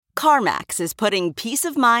CarMax is putting peace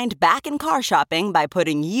of mind back in car shopping by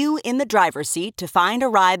putting you in the driver's seat to find a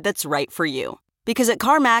ride that's right for you. Because at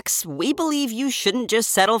CarMax, we believe you shouldn't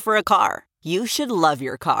just settle for a car. You should love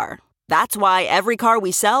your car. That's why every car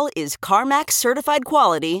we sell is CarMax certified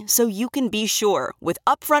quality, so you can be sure with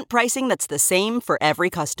upfront pricing that's the same for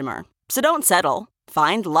every customer. So don't settle.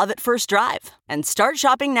 Find love at first drive and start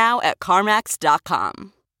shopping now at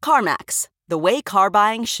CarMax.com. CarMax, the way car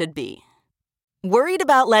buying should be. Worried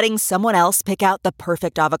about letting someone else pick out the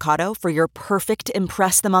perfect avocado for your perfect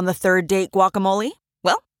impress them on the third date guacamole?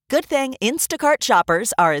 Well, good thing Instacart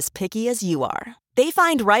shoppers are as picky as you are. They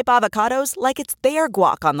find ripe avocados like it's their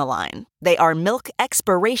guac on the line. They are milk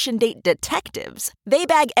expiration date detectives. They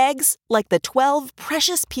bag eggs like the 12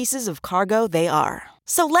 precious pieces of cargo they are.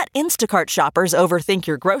 So let Instacart shoppers overthink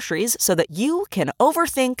your groceries so that you can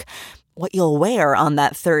overthink what you'll wear on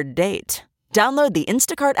that third date. Download the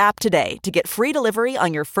Instacart app today to get free delivery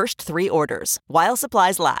on your first 3 orders, while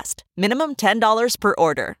supplies last. Minimum $10 per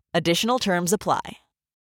order. Additional terms apply.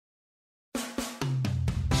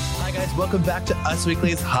 Hi guys, welcome back to Us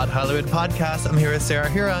Weekly's Hot Hollywood podcast. I'm here with Sarah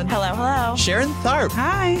Huron. Hello. Sharon Tharp.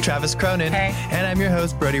 Hi. Travis Cronin. Hey. And I'm your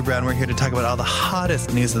host, Brody Brown. We're here to talk about all the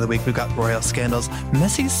hottest news of the week. We've got royal scandals,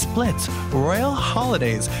 messy splits, royal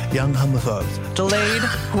holidays, young homophobes, delayed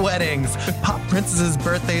weddings, pop princesses'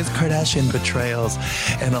 birthdays, Kardashian betrayals,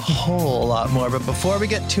 and a whole lot more. But before we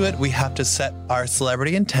get to it, we have to set our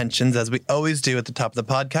celebrity intentions, as we always do at the top of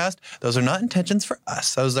the podcast. Those are not intentions for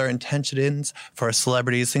us. Those are intentions for our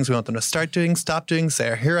celebrities, things we want them to start doing, stop doing.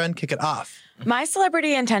 Sarah Huron, kick it off. My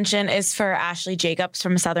celebrity intention is for Ashley Jacobs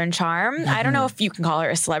from Southern Charm. I don't know if you can call her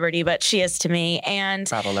a celebrity, but she is to me. And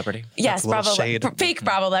Bravo Liberty. Yes, Bravo, fake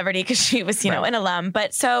Bravo Liberty, because she was, you know, an alum.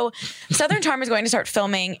 But so Southern Charm is going to start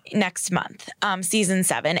filming next month, season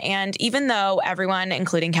 7. And even though everyone,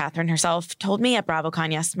 including Catherine herself, told me at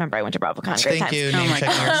BravoCon, yes, remember I went to BravoCon. Thank you, name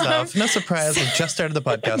checking yourself. No surprise, we just started the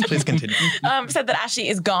podcast. Please continue. Said that Ashley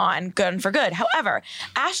is gone for good. However,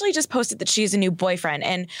 Ashley just posted that she has a new boyfriend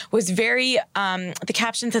and was very... the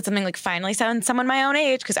caption said something like, finally found someone my own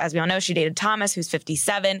age, because as we all know, she dated Thomas, who's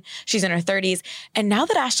 57. She's in her 30s. And now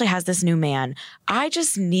that Ashley has this new man, I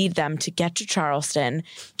just need them to get to Charleston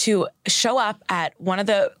to show up at one of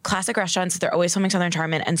the classic restaurants that they're always filming Southern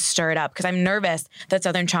Charm in and stir it up, because I'm nervous that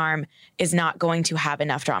Southern Charm is not going to have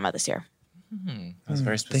enough drama this year. That's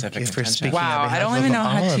very specific. Thank you for speaking. Wow, I don't even know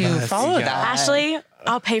how to follow that. Ashley,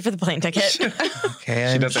 I'll pay for the plane ticket.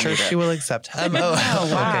 Okay, I'm sure she will accept.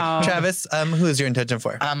 wow. Okay. Travis, who is your intention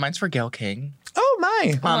for? Mine's for Gayle King. Oh,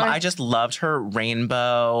 my. I just loved her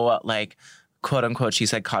rainbow, like, quote unquote, she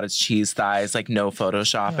said cottage cheese thighs, like no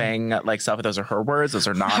photoshopping, like selfie. Those are her words. Those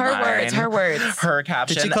are not mine. Her words. Her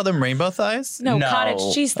caption. Did she call them rainbow thighs? No,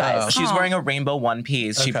 cottage cheese thighs. She's wearing a rainbow one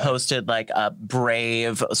piece. She posted like a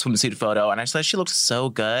brave swimsuit photo, and I just thought she looked so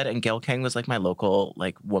good. And Gayle King was like my local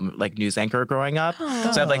like woman, like news anchor growing up. So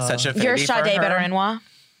I have like such an affinity You're for Sade her. Benoit.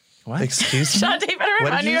 What? Excuse me? Sade Benoit.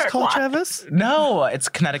 What did you just call Travis? No, it's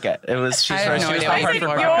Connecticut. It was. She's I have no she was idea. from I think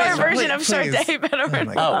Hartford. Your version of Please. Sade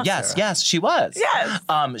Benoit. Oh, yes, she was.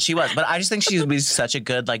 Yes. She was. But I just think she would be such a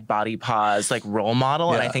good like body pause, like role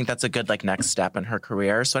model. And I think that's a good like next step in her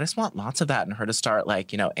career. So I just want lots of that and her to start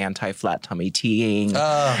like, you know, anti-flat tummy teeing. We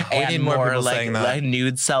and need more people like, saying that. like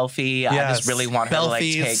nude selfie. I just really want her to like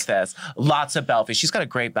Belfies. take this. Lots of belfies. She's got a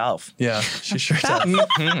great belf. Yeah, she sure does.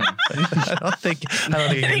 I don't think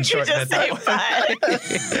you can shorten it that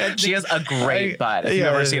way. She has a great butt. If you've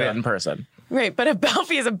ever seen it in person. Right, but a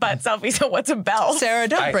belfie is a butt selfie, so what's a belf? Sarah,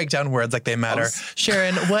 don't break down words like they matter.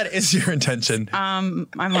 Sharon, what is your intention? I'm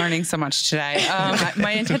learning so much today.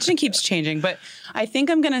 My intention keeps changing, but I think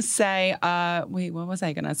I'm going to say, wait, what was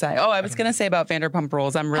I going to say? Oh, I was going to say about Vanderpump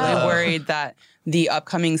Rules. I'm really worried that the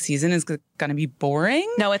upcoming season is going to be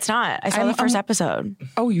boring. No, it's not. I saw the first episode.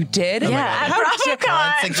 Oh, you did? Yeah, at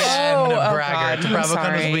BravoCon. Once again, Oh, braggart. God, I'm BravoCon was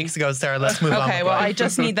sorry. weeks ago, Sarah. Let's move on. Okay, well, I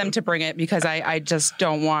just need them to bring it because I just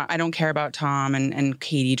I don't care about Tom and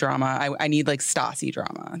Katy drama. I need like Stassi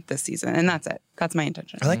drama this season, and that's it. That's my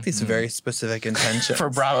intention. I like these very specific intentions. For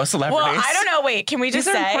Bravo celebrities. Well, I don't know. Wait, can we just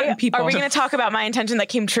These are say, important people. are we going to talk about my intention that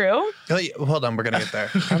came true? Oh, yeah, hold on, we're going to get there.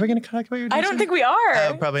 Are we going to talk about your intention? I don't think we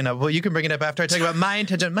are. Probably not. Well, you can bring it up after I talk about my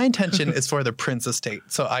intention. My intention is for the Prince estate.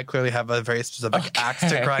 So I clearly have a very specific axe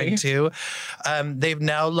to grind too. They've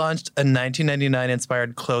now launched a 1999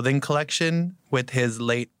 inspired clothing collection with his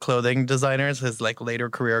late clothing designers, his like later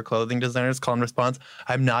career clothing designers. Call and response.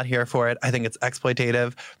 I'm not here for it. I think it's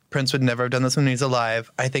exploitative. Prince would never have done this when he's alive.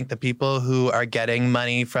 I think the people who are getting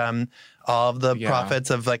money from all of the profits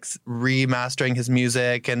of like remastering his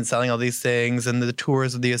music and selling all these things and the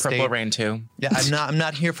tours of the estate. Purple Rain too. Yeah, I'm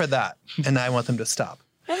not here for that, and I want them to stop.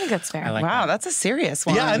 I think that's fair. like Wow, that. that's a serious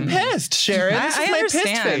one. Yeah, I'm pissed, Sharon. This I is my pissed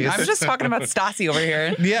understand. face. I'm just talking about Stassi over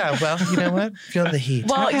here. Yeah, well, you know what? Feel the heat.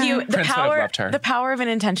 Well, the Prince would have loved her. power of an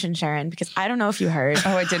intention, Sharon, because I don't know if you heard.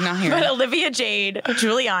 Oh, I did not hear. But Olivia Jade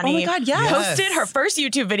Giuliani Oh my God, yes. posted her first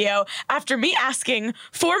YouTube video after me asking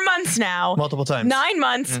for months now. Multiple times. 9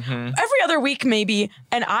 months, every other week maybe.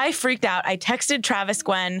 And I freaked out. I texted Travis,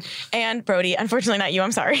 Gwen, and Brody. Unfortunately, not you.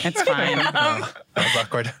 I'm sorry. It's fine. That was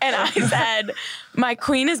awkward. And I said, my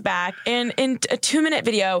queen is back. And in a 2-minute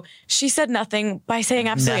video, she said nothing by saying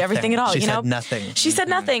absolutely Nothing. everything at all. She you said know, nothing. She said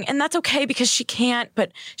nothing, and that's okay because she can't.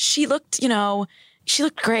 But she looked, she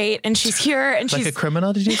looked great, and she's here, and Like she's a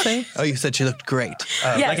criminal, did you say? Oh, you said she looked great.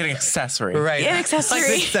 Oh, Yes. Like an accessory. right. An accessory.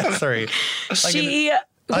 Like an accessory. She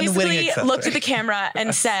unwitting basically accessory. looked at the camera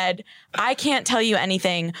and said, I can't tell you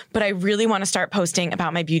anything, but I really want to start posting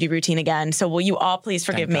about my beauty routine again. So will you all please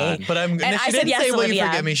forgive me? God. But And she I didn't said yes, say, will you Olivia.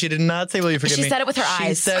 forgive me? She did not say, will you forgive She me? said it with her She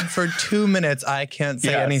eyes. said for 2 minutes, I can't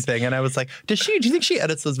say Yes. anything. And I was like, do you think she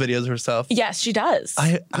edits those videos herself? Yes, she does.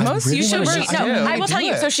 Most really YouTubers wanna do. know. I will tell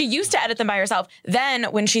you. it. So she used to edit them by herself. Then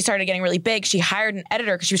when she started getting really big, she hired an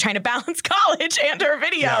editor because she was trying to balance college and her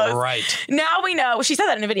videos. Yeah, right. Now we know, she said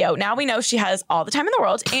that in a video. Now we know she has all the time in the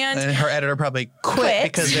world. And And her editor probably quit Quit.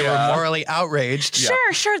 because they were morally outraged.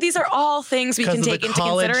 sure, these are all things we Because can of the take into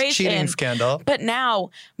college consideration. cheating scandal. But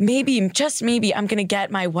now, maybe, just maybe, I'm going to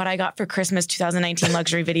get my What I Got for Christmas 2019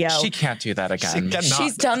 luxury video. She can't do that again. cannot.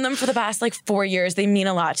 She's done them for the past 4 years. They mean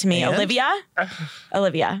a lot to me. And?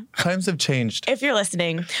 Olivia, Times have changed. if you're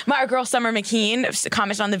listening, our girl Summer McKean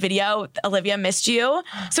commented on the video, Olivia missed you.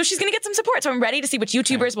 So she's going to get some support. So I'm ready to see which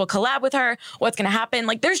YouTubers will collab with her, what's going to happen.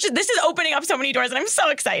 This is opening up so many doors and I'm so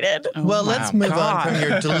excited. Well, let's move God. on from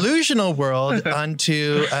your delusional world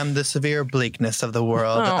onto the severe bleakness of the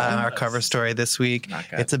world. Our cover story this week, good.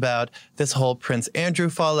 it's about this whole Prince Andrew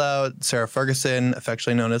fallout. Sarah Ferguson,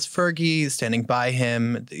 affectionately known as Fergie, standing by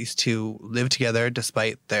him. These two live together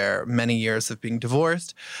despite their many years of being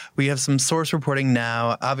divorced. We have some source reporting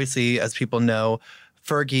now. Obviously, as people know,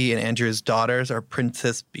 Fergie and Andrew's daughters are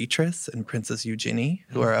Princess Beatrice and Princess Eugenie,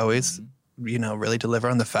 who are always really deliver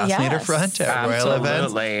on the fascinator Yes. front at royal events.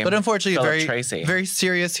 Absolutely. But unfortunately, Philip Tracy. very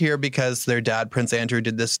serious here because their dad, Prince Andrew,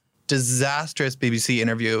 did this disastrous BBC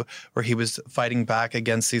interview where he was fighting back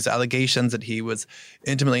against these allegations that he was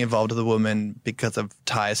intimately involved with a woman because of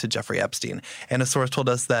ties to Jeffrey Epstein. And a source told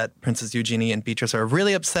us that Princess Eugenie and Beatrice are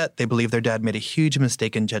really upset. They believe their dad made a huge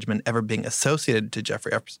mistake in judgment ever being associated to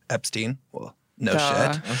Jeffrey Epstein. Well, no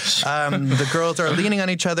Duh. shit. The girls are leaning on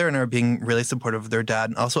each other and are being really supportive of their dad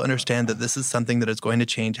and also understand that this is something that is going to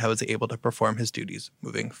change how he's able to perform his duties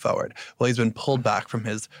moving forward. Well, he's been pulled back from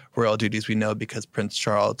his royal duties, we know, because Prince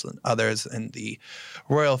Charles and others in the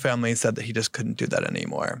royal family said that he just couldn't do that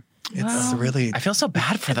anymore. It's really... I feel so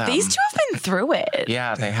bad for them. These two have been through it.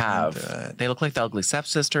 Yeah, they have. They look like the ugly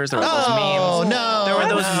stepsisters. There were those Oh, memes. no. There were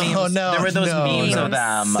those No, memes. no, there were those no, memes no. of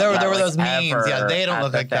them. There that were were, those like, memes. Yeah, they don't ever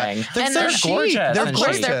look at like the that. thing. They're And so they're chic. gorgeous. They're And Of course,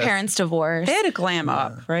 gorgeous. their parents divorced. They had a glam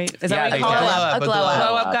up, right? Is that Yeah, what they you call did. it? Glow up, A a glow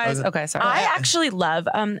glow up, up. guys? Okay, sorry. I actually love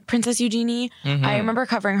Princess Eugenie. I remember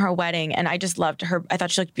covering her wedding, and I just loved her. I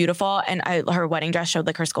thought she looked beautiful, and her wedding dress showed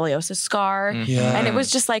her scoliosis scar, Yeah. and it was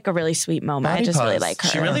just a really sweet moment. Body I just really pause. like her.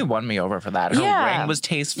 She really won me over for that. Her Yeah. ring was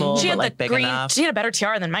tasteful, She but had the big green. enough. She had a better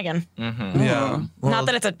tiara than Meghan. Yeah. Not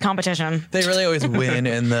that it's a competition. They really always win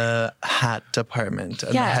in the hat department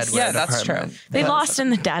and Yes. the headwear Yeah, that's department. true. They lost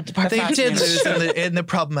in the dad department. They did lose in the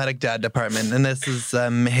problematic dad department, and this is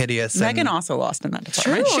hideous. Megan and also lost in that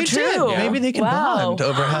department. True. She did. Yeah. Maybe they can Wow. bond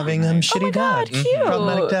over having shitty my God, dad, cute.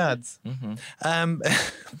 problematic dads.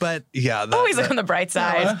 But yeah, Always look on the bright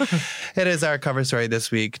side. it is our cover story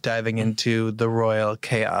this week, diving into the royal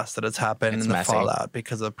chaos that has happened It's in the messy. fallout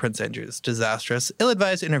because of Prince Andrew's disastrous,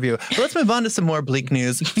 ill-advised interview. But let's move on to some more bleak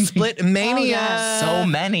news. Split mania. So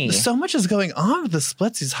many. So much is going on with the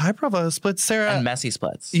splits, these high-profile splits. Sarah, and messy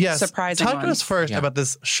splits. yes, Surprising talk to ones. us first Yeah. about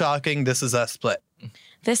this shocking "This Is Us" split.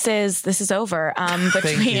 This is over. Thank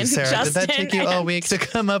Between you, Sarah. Justin Did that take you all and- week to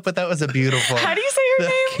come up with? That was a beautiful. How do you say her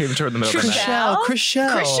name? Came toward the middle of the night.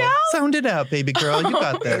 Chriselle. Sound it out, baby girl. You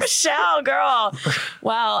got this. Rochelle, girl.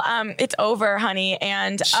 Well, it's over, honey.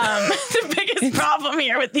 And the biggest problem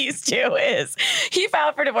here with these two is he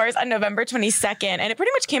filed for divorce on November 22nd. And it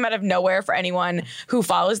pretty much came out of nowhere for anyone who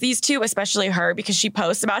follows these two, especially her, because she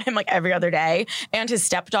posts about him like every other day. And his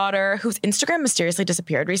stepdaughter, whose Instagram mysteriously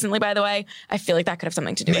disappeared recently, by the way. I feel like that could have something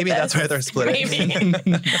something to do with Maybe this. that's why they're splitting.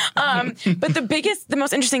 Maybe. But the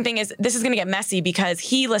most interesting thing is this is going to get messy because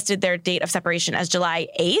he listed their date of separation as July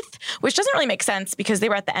 8th, which doesn't really make sense because they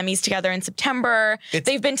were at the Emmys together in September.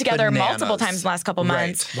 They've been together multiple times in the last couple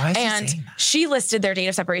months. Why is he and saying that? she listed their date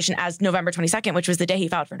of separation as November 22nd, which was the day he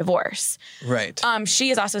filed for divorce. Right. She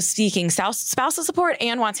is also seeking spousal support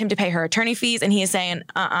and wants him to pay her attorney fees, and he is saying,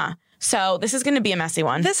 So this is going to be a messy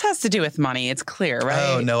one. This has to do with money. It's clear,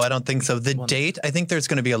 right? Oh, no, I don't think so. The date, I think there's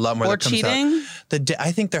going to be a lot more Or that comes cheating? out.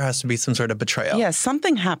 I think there has to be some sort of betrayal. Yeah,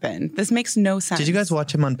 something happened. This makes no sense. Did you guys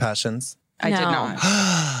watch him on Passions? I did No. not.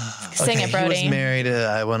 Sing it, Brody. He was married to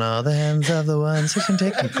I want all the hands of the ones who can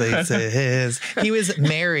take me places. He was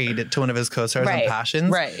married to one of his co-stars Right. on Passions.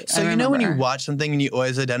 Right. So I you know when you remember. watch something and you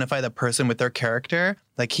always identify the person with their character?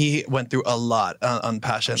 Like he went through a lot on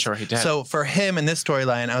Passions. I'm sure he did. So for him in this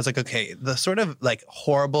storyline, I was like, okay, the sort of like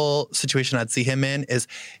horrible situation I'd see him in is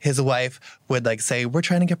his wife would like say, we're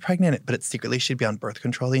trying to get pregnant, but it's secretly she'd be on birth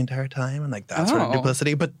control the entire time. And like that sort of Oh.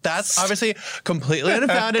 duplicity. But that's obviously completely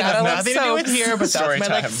unfounded. Has Gotta love nothing to do with soaps. here, but that's Story my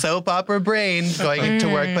like time. soap opera brain going into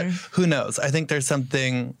work. But who knows? I think there's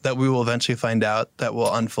something that we will eventually find out that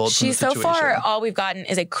will unfold from the She's so situation. far, all we've gotten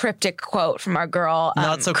is a cryptic quote from our girl,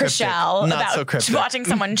 Not so cryptic. Chriselle, Not about so cryptic. watching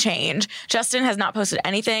someone change. Justin has not posted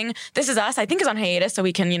anything. This Is Us, I think, is on hiatus, so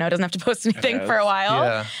we can, doesn't have to post anything for a while.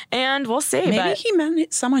 Yeah. And we'll see. Maybe but he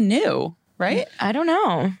meant someone new, right? I don't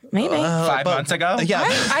know. Maybe. 5 months ago? Yeah.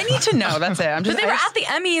 I need to know. That's it. I'm but just. they were at the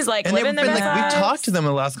Emmys, like, And they've living been their like, best we lives. talked to them in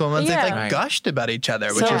the last couple months. Yeah. They've like Right. gushed about each other,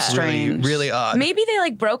 which So is really, strange. really odd. Maybe they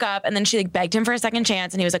like broke up and then she like begged him for a second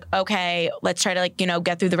chance and he was like, okay, let's try to like,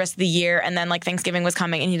 get through the rest of the year. And then like Thanksgiving was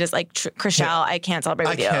coming and he just like, Chriselle, I can't celebrate I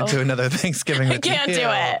with can't you. do another Thanksgiving with I can't you. do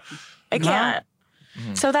it. I can't.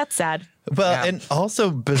 So that's sad. Well, Yeah. and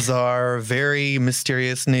also bizarre, very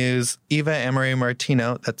mysterious news. Eva Amory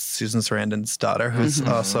Martino, that's Susan Sarandon's daughter, who's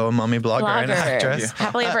also a mommy blogger and actress.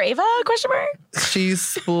 Happily ever Ava? Question mark? She's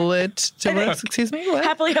split to what? Excuse me? What?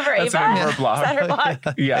 Happily ever That's Ava? the name of her blog. Is that her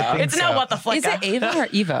blog? Yeah. It's no what the flick. Is it Ava or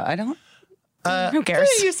Eva? I don't. Who cares?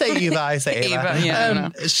 You say Eva, I say Eva. Eva, yeah, I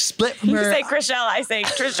know. Split from You her. say Chriselle, I say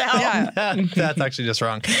Trishelle. That's actually just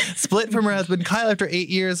wrong. Split from her husband Kyle after 8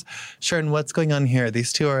 years. Sharon, what's going on here?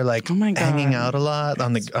 These two are like Oh my God. hanging out a lot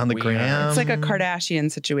on the Weird. gram. It's like a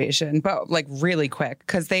Kardashian situation, but like really quick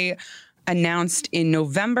because they announced in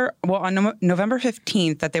November, on November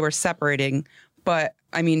 15th that they were separating. But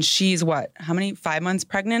I mean, she's what? How many? 5 months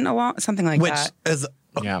pregnant? Something like which that. is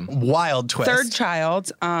a Yeah. wild twist. Third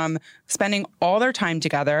child, spending all their time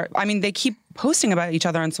together. I mean, they keep posting about each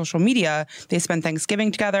other on social media. They spend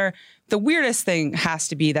Thanksgiving together. The weirdest thing has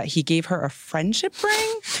to be that he gave her a friendship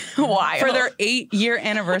ring Why? for their 8-year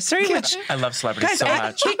anniversary, which I love celebrities so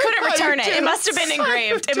much. He couldn't return it. It must have been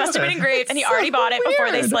engraved. It must have been engraved, and he already bought it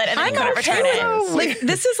before they split, and then he couldn't return it. like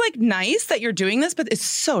this is like nice that you're doing this, but it's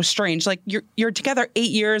so strange. Like you're together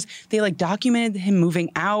 8 years. They like documented him moving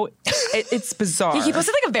out. It's bizarre. He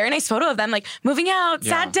posted like a very nice photo of them, like moving out,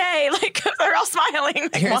 sad day, like they're all smiling.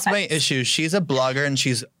 Like, Here's what? my issue. She's a blogger and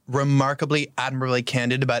she's remarkably, admirably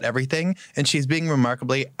candid about everything. And she's being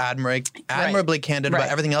remarkably, admirably candid about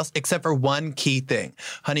Right. everything else except for one key thing.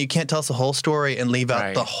 Honey, you can't tell us the whole story and leave out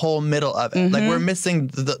Right. the whole middle of it. Like we're missing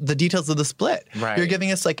the details of the split. Right. You're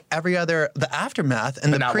giving us like the aftermath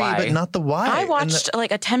and But the not pre, why. but not the why. I And watched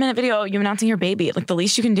like a 10-minute video you announcing your baby. Like the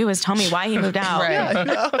least you can do is tell me why he moved out.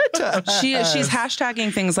 Right. She's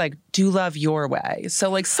hashtagging things like "do love your way." So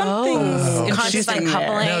like something's Conscious interesting there.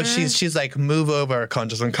 uncoupling. No, she's like move over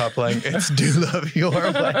conscious uncoupling. It's do love your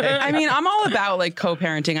way. I mean, I'm all about like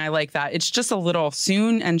co-parenting. I like that. It's just a little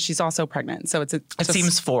soon, and she's also pregnant, so it's It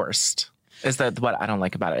seems forced. Is that what I don't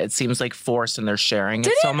like about it? It seems like forced and they're sharing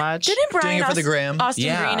it so much. Didn't Brian Doing it for the gram. Austin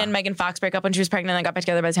Yeah. Green and Megan Fox break up when she was pregnant and got back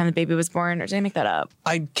together by the time the baby was born? Or did I make that up?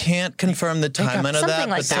 I can't confirm the timeline of something that,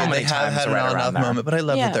 like but that. they have had an Right on around off there. moment. But I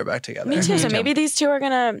love Yeah. that they're back together. Me too. So maybe these two are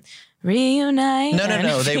gonna reunite.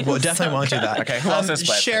 No. They definitely won't do that. Okay, who else is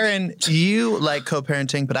split? Sharon, you like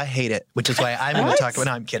co-parenting, but I hate it, which is why I'm going to talk about.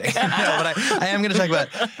 No, I'm kidding. No, but I am going to talk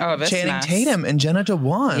about this Channing mess. Tatum and Jenna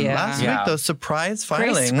Dewan. Yeah. Last Yeah. week, those surprise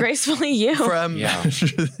filing Gracefully you. from. Yeah.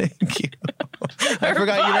 Thank you. I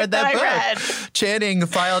forgot you read that I book. read. Channing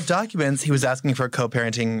filed documents. He was asking for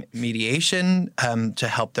co-parenting mediation to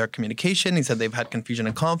help their communication. He said they've had confusion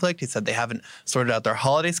and conflict. He said they haven't sorted out their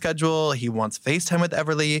holiday schedule. He wants FaceTime with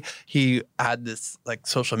Everly. He had this like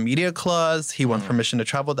social media clause. He wants permission to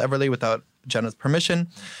travel with Everly without Jenna's permission.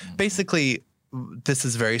 Basically, this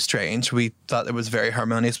is very strange. We thought it was very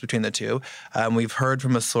harmonious between the two. We've heard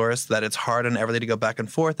from a source that it's hard on Everly to go back and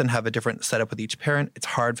forth and have a different setup with each parent. It's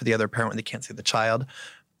hard for the other parent when they can't see the child.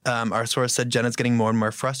 Our source said Jenna's getting more and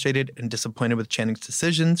more frustrated and disappointed with Channing's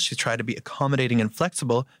decisions. She's tried to be accommodating and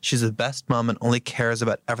flexible. She's the best mom and only cares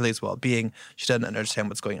about Everly's well-being. She doesn't understand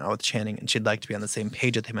what's going on with Channing, and she'd like to be on the same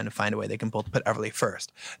page with him and find a way they can both put Everly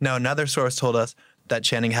first. Now, another source told us that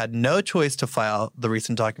Channing had no choice to file the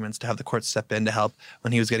recent documents to have the court step in to help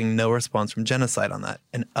when he was getting no response from Genocide on that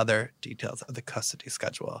and other details of the custody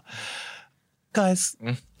schedule. Guys,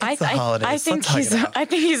 it's the holidays. I think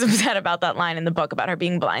he's upset about that line in the book about her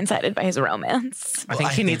being blindsided by his romance. I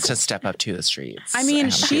think he needs to step up to the streets. I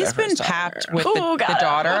mean, she's been papped with the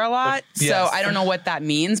daughter a lot, so I don't know what that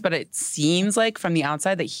means, but it seems like from the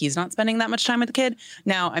outside that he's not spending that much time with the kid.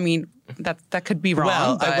 Now, I mean, that could be wrong.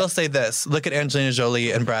 Well, I will say this. Look at Angelina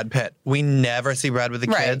Jolie and Brad Pitt. We never see Brad with the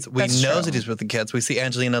kids. We know that he's with the kids. We see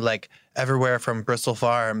Angelina like everywhere from Bristol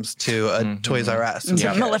Farms to Toys R Us. To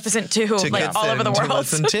Maleficent 2, like all over the world.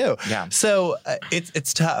 Maleficent 2. Yeah. So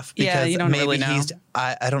it's tough because you don't maybe really know.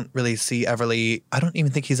 I don't really see Everly. I don't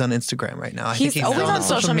even think he's on Instagram right now. I think He's always on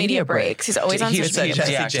social media breaks. He's always on social media breaks.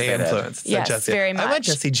 Jessie J influence. Yes, very much. I want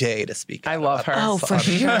Jessie J to speak. I love her. Oh, for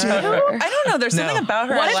sure. I don't know. There's something about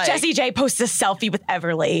her. What if Jessie J posts a selfie with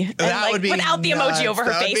Everly and That would be without the emoji over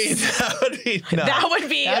her face? That would be nuts. That would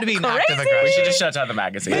be an act of crazy. aggression. We should just shut down the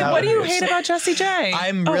magazine. Wait, what do you hate about Jessie J?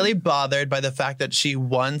 I'm really bothered by the fact that she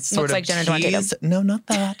once sort Looks of like Jenna Duarte teased. No, not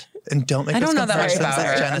that. And don't make I this don't know that much comparison, about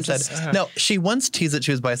as her. Jenna said. No, she once teased that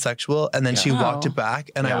she was bisexual, and then she walked it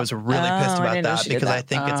back, and I was really pissed I about didn't know that she did because I that.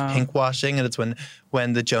 think it's pink washing, and it's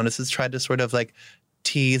when the Jonases tried to sort of like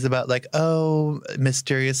tease about like, oh,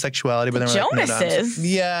 mysterious sexuality, but then we're like, Jonases?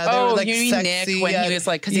 yeah, they were like you mean sexy. Nick when he was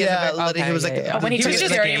like, because he yeah, has a he was like, when he was took just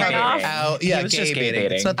his gay earring off. out. Yeah, He was gay just gay baiting.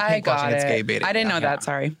 baiting. It's not I pink got washing, it's gay it. baiting. I didn't know that.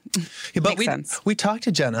 Sorry. Yeah, but Makes sense. we talked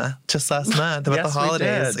to Jenna just last month about the Yes, we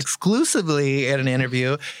holidays did. exclusively in an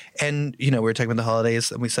interview. And, we were talking about the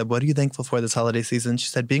holidays and we said, what are you thankful for this holiday season? She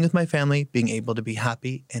said, being with my family, being able to be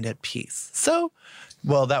happy and at peace. So,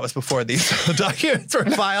 well, that was before these documents were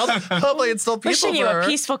filed. Hopefully it's still peaceful Wishing you for her. a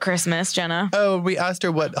peaceful Christmas, Jenna. Oh, we asked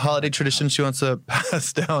her what holiday tradition she wants to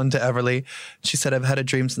pass down to Everly. She said, I've had a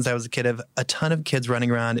dream since I was a kid of a ton of kids running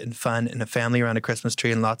around in fun and a family around a Christmas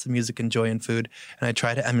tree and lots of music and joy and food. And I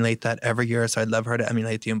try to emulate that every year. So I'd love her to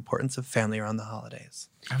emulate the importance of family around the holidays.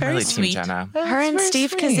 I'm Very really sweet. Team Jenna. Her and very Steve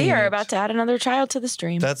sweet. Kazee are about to add another child to the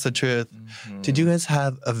stream. That's the truth. Did you guys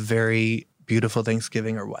have a very beautiful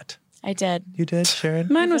Thanksgiving or what? I did. You did, Sharon?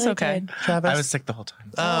 Mine was really okay. did. Travis? I was sick the whole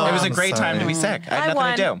time. Oh, it was a I'm great time to be sorry. sick. I had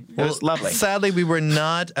nothing to do. It was lovely. Sadly, we were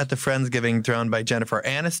not at the Friendsgiving thrown by Jennifer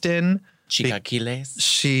Aniston. Chicaquiles.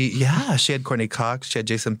 She had Courtney Cox, she had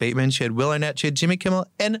Jason Bateman, she had Will Arnett, she had Jimmy Kimmel,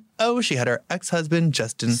 and she had her ex-husband,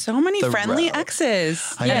 Justin. So many friendly Thoreau.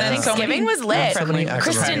 exes. I Yeah, know. Thanksgiving was lit. So many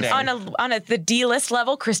exes. Kristen on the D-list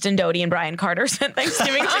level, Kristen Doty and Brian Carter spent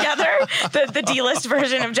Thanksgiving together. The D-list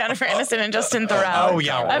version of Jennifer Aniston and Justin Thoreau. Oh,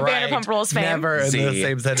 yeah, of right. Vanderpump Rules fame. Never in the See.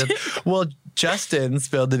 same sentence. Well, Justin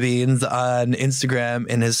spilled the beans on Instagram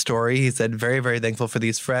in his story. He said, very, very thankful for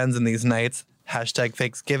these friends and these nights.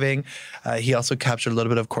 #Fakesgiving. He also captured a little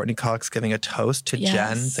bit of Courtney Cox giving a toast to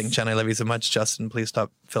Jen, saying, Jen, I love you so much. Justin, please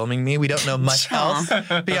stop filming me. We don't know much else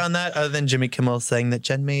beyond that other than Jimmy Kimmel saying that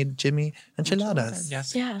Jen made Jimmy enchiladas.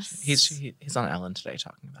 Yes. Yes. He's on Ellen today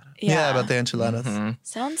talking about it. Yeah, about the enchiladas.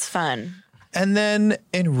 Sounds fun. And then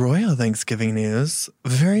in royal Thanksgiving news,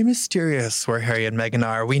 very mysterious where Harry and Meghan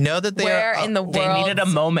are. We know that they Where are in the They world needed a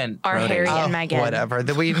moment. are Brody. Harry and Meghan? whatever.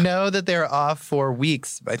 That we know that they're off for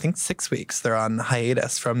weeks. I think 6 weeks. They're on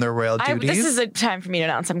hiatus from their royal duties. This is a time for me to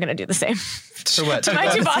announce I'm going to do the same. For what? To my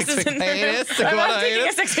go two on a bosses 6-week in the room. hiatus? To go on I'm taking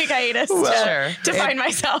a 6-week hiatus to find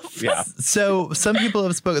myself. Yeah. So some people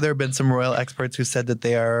have spoken. There have been some royal experts who said that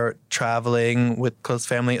they are traveling with close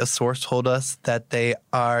family. A source told us that they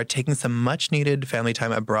are taking some much needed family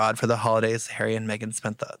time abroad for the holidays. Harry and Meghan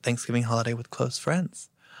spent the Thanksgiving holiday with close friends.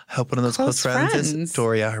 I hope one of those close friends is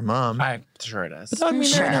Doria, her mom. I'm sure it is. I mean,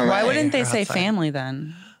 Sure. they're in Why LA wouldn't they or say outside. family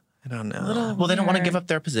then? I don't know. Well, they don't want to give up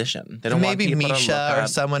their position. They don't Maybe want people to Misha look or up.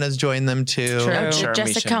 someone has joined them too. True. I'm sure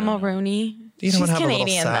Jessica Misha- Mulroney. You don't She's want to have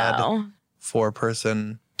Canadian, a little sad though.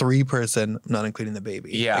 4-person, 3-person, not including the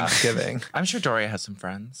baby. Yeah. Thanksgiving. I'm sure Doria has some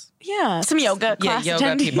friends. Yeah, some yoga class yoga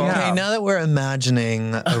attendees. people. Yeah. Okay, now that we're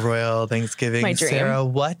imagining a royal Thanksgiving, My dream. Sarah,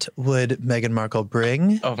 what would Meghan Markle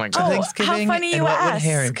bring Oh my to God. Thanksgiving? how funny and you what would ask.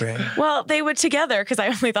 Harry bring? Well, they would together, because I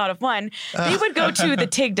only thought of one. They would go to the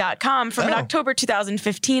TIG.com from an Oh. October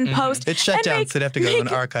 2015 post. It's shut and down, make- so they'd have to go to an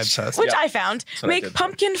make- archive post. Which Yeah. I found. what I Make did.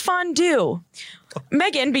 pumpkin fondue.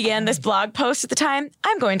 Meghan began this blog post at the time.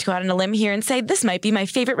 I'm going to go out on a limb here and say this might be my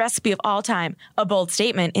favorite recipe of all time. A bold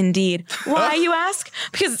statement, indeed. Why, you ask?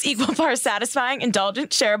 Because it's equal parts satisfying,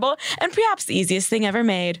 indulgent, shareable, and perhaps the easiest thing ever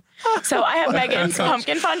made. So I have Meghan's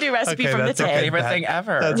pumpkin fondue recipe from the that's a Tay. Favorite thing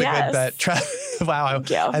ever. That's a Yes. good bet. Wow.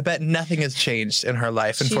 you. I bet nothing has changed in her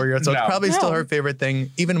life in 4 years. So it's probably still her favorite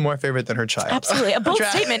thing, even more favorite than her child. Absolutely. A bold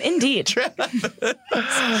statement, indeed.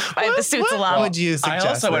 By the suits alone. What would you suggest? I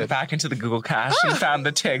also went Liv? back into the Google cache and found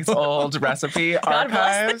the Tig's old recipe God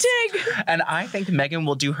bless archives. the Tig. And I think Meghan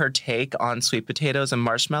will do her take on sweet potatoes and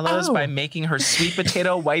marshmallows by making her sweet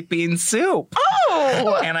potato white bean soup.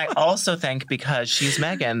 Oh. And I also think, because she's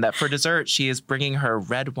Meghan, that for dessert she is bringing her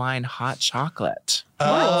red wine hot chocolate. Oh,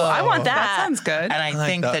 I want that. That sounds good. And I like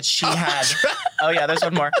think that. that she had. Oh yeah, there's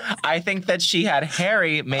one more. I think that she had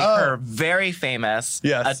Harry make her very famous.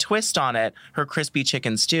 Yes. A twist on it, her crispy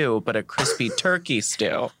chicken stew, but a crispy turkey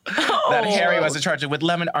stew that Harry was in charge of with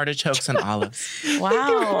lemon artichokes and olives.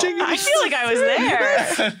 Wow. I feel like I was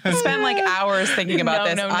there. I spent like hours thinking about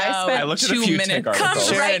this. No. I spent I looked at a 2 few minutes. Tig articles.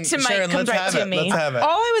 Come right to Sharon, Mike. Come let's right have to it. me. Let's have it.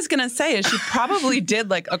 All I was gonna say is she probably did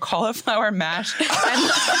like a cauliflower mash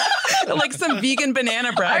and like some vegan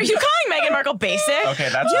banana bread. Are you calling Meghan Markle basic? Okay,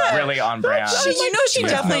 that's really on brand. She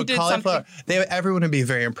definitely did cauliflower. something, Everyone would be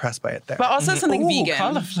very impressed by it there. but also something Ooh, vegan.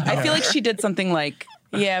 cauliflower. I feel like she did something like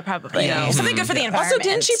Yeah, probably. Yeah. Something good for the environment. Also,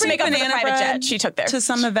 didn't she bring to make up for the banana private bread jet she took there? to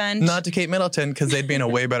some event? Not to Kate Middleton, because they'd be in a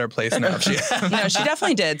way better place now if she No, she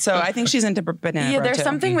definitely did. So I think she's into banana Yeah, bread there's too.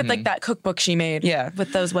 something with like that cookbook she made. Yeah.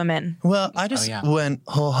 with those women. Well, I just went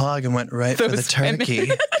whole hog and went right for the Those women.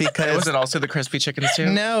 turkey because Was it also the crispy chicken stew?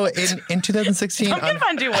 no, in 2016 Pumpkin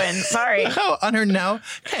fondue wins. Sorry. on her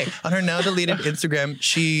now deleted Instagram,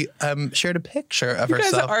 she shared a picture of guys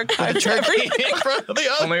herself with a archived turkey in front of the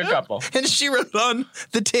oven. Only a couple. And she wrote on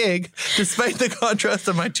the Tig, despite the contrast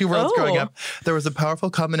of my two worlds growing up, there was a powerful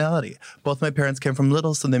commonality. Both my parents came from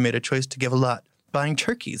little, so they made a choice to give a lot. Buying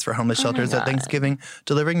turkeys for homeless shelters at Thanksgiving,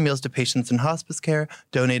 delivering meals to patients in hospice care,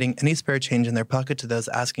 donating any spare change in their pocket to those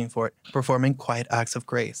asking for it, performing quiet acts of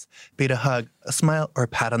grace. Be it a hug, a smile, or a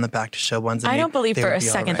pat on the back to show one's in I need, don't believe they for would a be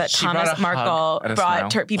all second right. that She brought Thomas a hug Markle and a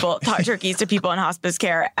brought smile. turkeys to people in hospice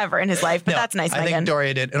care ever in his life, but that's nice, I Meghan. think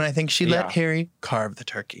Doria did, and I think she let Yeah. Harry carve the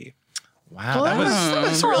turkey. Wow, that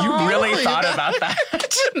was you really thought about that.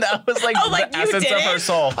 That was like like the you essence did of it? her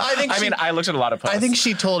soul. I mean, I looked at a lot of posts. I think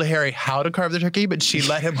she told Harry how to carve the turkey, but she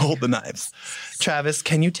let him hold the knives. Travis,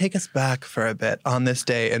 can you take us back for a bit on this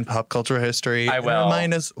day in pop culture history? I and will.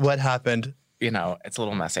 remind us what happened. You know, it's a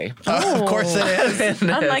little messy. Of course it is.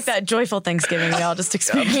 Unlike that joyful Thanksgiving we all just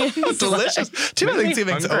experienced. Delicious. Too bad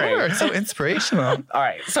Thanksgiving's hungry. over. It's so inspirational. All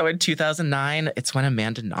right, so in 2009, it's when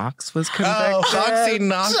Amanda Knox was convicted. Oh, Foxy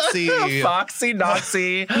Noxy. Foxy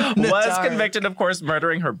Noxy was convicted, of course,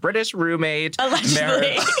 murdering her British roommate.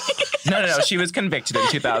 Allegedly. No. She was convicted in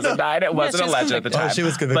 2009. It wasn't she was alleged at the convicted. time. Oh, she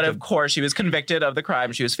was convicted. But of course, she was convicted of the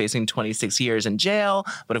crime. She was facing 26 years in jail.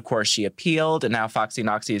 But of course, she appealed, and now Foxy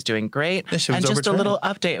Noxy is doing great. Yeah, she was and just overturned. a little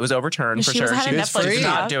update. It was overturned for She sure. was had a She was Netflix free. did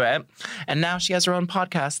not job. do it. And now she has her own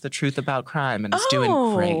podcast, The Truth About Crime, and it's doing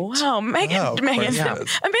great. Wow, Meghan, Oh, of course Meghan. it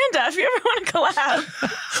is. Amanda, if you ever want to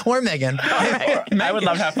collab. Or Megan. I would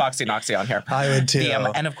love to have Foxy Noxy on here. I would too.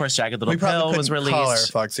 And of course, Jagged Little We probably Pill couldn't was call her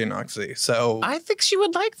released. Foxy Noxy. So I think she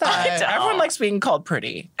would like I that. don't. Everyone likes being called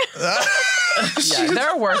pretty. Yeah, there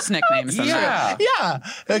are worse nicknames than that. yeah,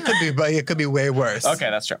 it could be, but it could be way worse. Okay,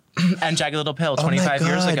 that's true. And Jagged Little Pill, Oh my 25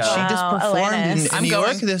 years God, ago. She just Wow, performed Alanis. in I'm New York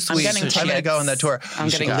going. this I'm week. getting I'm going to go on that tour. I'm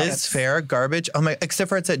getting Liz tickets. Fair, garbage. Oh my! Except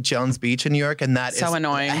for it's at Jones Beach in New York, and that is So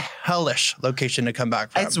annoying. a hellish location to come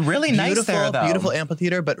back from. It's really nice beautiful, there, though. Beautiful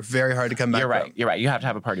amphitheater, but very hard to come back You're right. from. You're right. You have to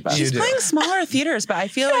have a party bus. You She's do. playing smaller theaters, but I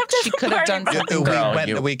feel like to she have a could have party done bus. something.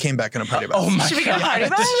 Girl, we came back in a party bus. Oh my Should we get a party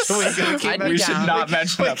bus? we came I'd back- be We should down. not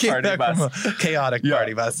mention that came party back from bus. a chaotic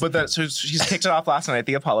party bus. But so she's kicked it off last night at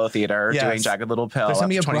the Apollo Theater Yes. doing Jagged Little Pill. There's gonna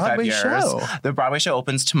be after a 25 Broadway years. show. The Broadway show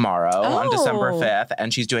opens tomorrow on December Oh. 5th,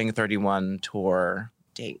 and she's doing a 31 tour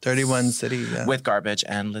date. 31 City. Yeah. With Garbage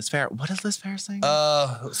and Liz Fair. What does Liz Fair sing?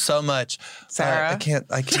 So much. Sarah? I can't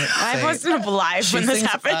I say. wasn't alive She when this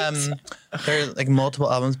sings, happened. there are like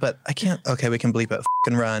multiple albums, but I can't. Okay, we can bleep it.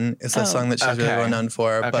 F***ing Run is a song that she's really Okay. well known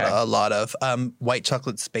for, but Okay. a lot of White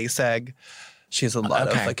Chocolate Space Egg. She has a lot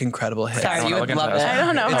of Okay. like incredible hits. Sorry, wanna you look would into love those. it. I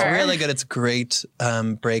don't know It's her. really good. It's a great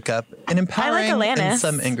breakup and empowering Alanis. and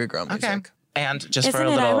some Ingrid Girl music. And just for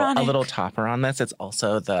Isn't it a ironic? little topper on this, it's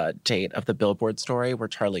also the date of the Billboard story where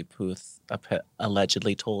Charlie Puth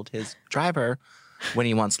allegedly told his driver when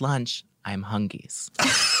he wants lunch, "I'm hungies."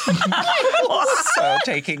 So So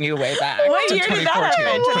taking you way back What to year did that 2014.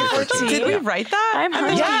 happen? 2014. Did we write that? I'm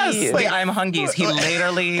hungry. Yes, wait, I'm Hungies. He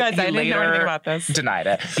literally, Guys, I didn't know anything about this. denied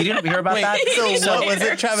it. You didn't hear about that? So what was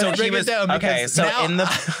it, Travis? So Break it down. okay. Because So now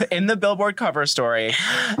in the Billboard cover story,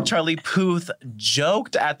 Charlie Puth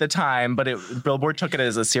joked at the time, but Billboard took it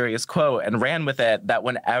as a serious quote and ran with it. That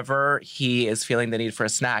whenever he is feeling the need for a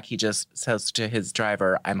snack, he just says to his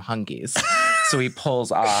driver, "I'm Hungies." So he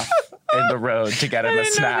pulls off in the road to get him a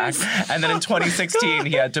snack. And then in 2016,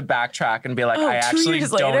 he had to backtrack and be like, I 2 actually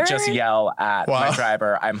years don't later? just yell at my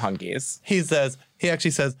driver, "I'm Hungies." he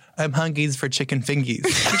actually says, I'm Hungies for chicken fingies.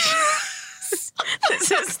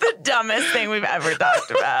 This is the dumbest thing we've ever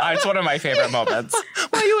talked about. It's one of my favorite moments.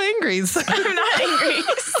 Why are you angry? I'm not angry.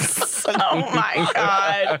 Oh my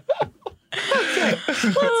God.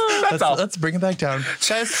 That's all. Let's bring it back down.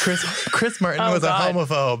 Guys, Chris Martin was God. a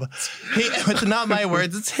homophobe. It's not my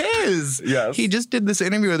words, it's his. Yes. He just did this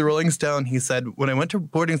interview with Rolling Stone. He said, when I went to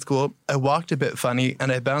boarding school, I walked a bit funny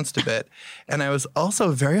and I bounced a bit. And I was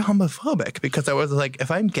also very homophobic because I was like, if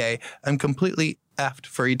I'm gay, I'm completely effed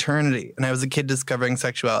for eternity. And I was a kid discovering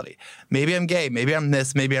sexuality. Maybe I'm gay, maybe I'm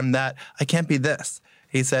this, maybe I'm that. I can't be this.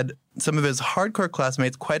 He said some of his hardcore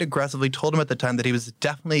classmates quite aggressively told him at the time that he was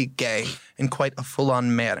definitely gay in quite a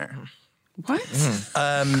full-on manner. What?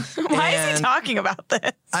 Why is he talking about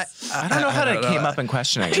this? I don't know how it came up in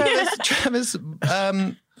questioning. Travis,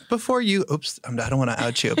 before you, I don't want to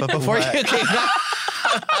out you, but before you came out,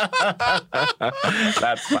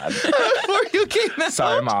 That's fun. before you came out,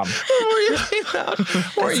 Sorry, Mom. before you came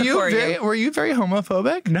out, were you very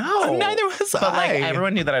homophobic? No. Neither was But like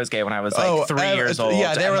everyone knew that I was gay when I was like 3 years old.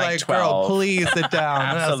 Yeah, they and, were like, 12. girl, please sit down.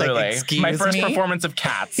 And I was Absolutely. like, excuse My first me? performance of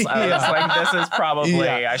Cats. I was like, this is probably,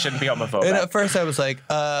 I shouldn't be homophobic. And at first I was like,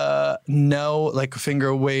 no, like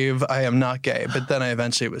finger wave, I am not gay. But then I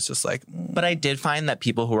eventually was just like, But I did find that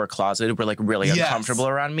people who were closeted were like really Yes. uncomfortable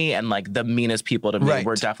around me, and like the meanest people to me Right.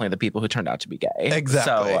 were definitely the people who turned out to be gay.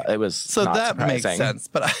 Exactly. So it was so not that surprising. makes sense.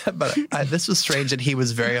 But this was strange that he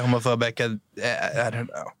was very homophobic, and I don't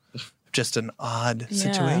know, just an odd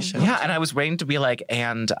situation. Yeah, and I was waiting to be like,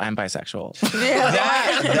 and I'm bisexual. That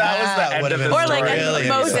was the end would've of been the Or like really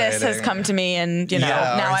Moses exciting. has come to me and, Yeah,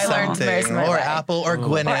 now or I learned something. there's my Or way. Apple or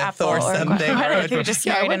Gwyneth Apple or or something. Gwyneth. Why don't they just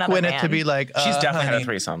I married want another Gwyneth man? to be like, She's definitely had a honey,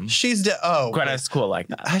 threesome. Gwyneth's Gwyneth's cool like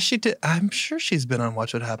that. I'm sure she's been on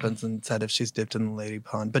Watch What Happens and said if she's dipped in the lady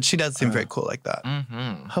pond, but she does seem very cool like that.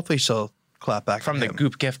 Hopefully she'll clap back From at the him.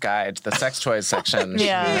 Goop gift guide to the sex toys section.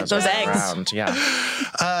 Yeah, she knows those right eggs. around. Yeah.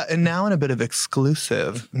 And now in a bit of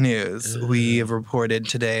exclusive news, we have reported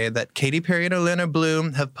today that Katy Perry and Orlando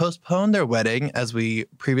Bloom have postponed their wedding. As we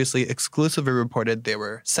previously exclusively reported, they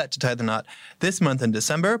were set to tie the knot this month in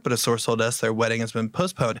December, but a source told us their wedding has been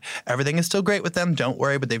postponed. Everything is still great with them, don't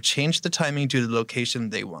worry, but they've changed the timing due to the location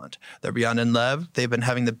they want. They're beyond in love. They've been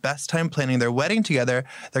having the best time planning their wedding together.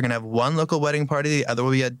 They're going to have one local wedding party, the other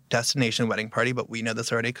will be a destination wedding party, but we know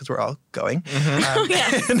this already because we're all going.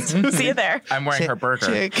 See you there. I'm wearing her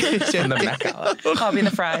burger in the Met Gala. I'll be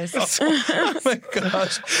the fries. Oh my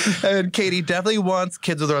gosh. And Katy definitely wants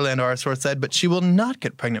kids with Orlando, our source said, but she will not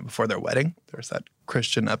get pregnant before their wedding. There's that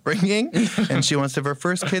Christian upbringing. And she wants to have her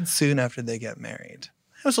first kids soon after they get married.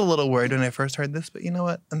 I was a little worried when I first heard this, but you know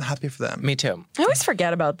what? I'm happy for them. Me too. I always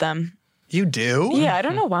forget about them. You do? Yeah, I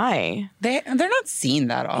don't know why. They're not seen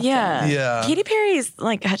that often. Yeah. Yeah. Katy Perry's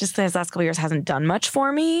like just these last couple years hasn't done much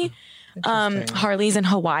for me. Harley's in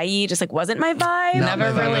Hawaii just like wasn't my vibe. Not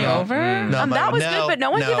Never my vibe really at all. over. Not my That vibe. was good, but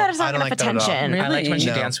no one gave that I enough don't like that at all. attention. I liked when she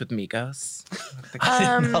No. danced with Migos.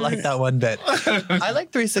 I did not like that one bit. I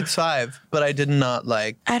like 365, but I did not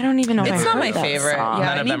like. I don't even know if It's I not heard my that favorite. song. Yeah,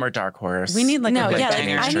 None I of need- them are Dark Horse. We need like No, a good yeah,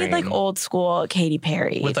 banger. I need like Dream. old school Katy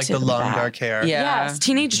Perry With like to the long back. dark hair. Yeah. Yes,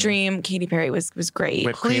 Teenage Dream, Katy Perry was great.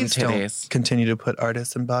 Whipped cream Please don't titties. continue to put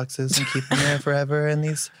artists in boxes and keep them there forever in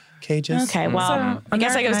these cages. Okay, well, I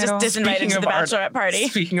guess I was American just Idol. disinvited to the bachelorette party.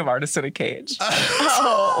 Speaking of artists in a cage.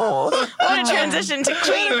 Oh, what a transition to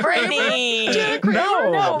Queen Brittany.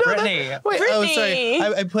 No, Brittany. Wait, oh, sorry.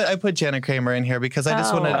 Brittany. I put Jana Kramer in here because I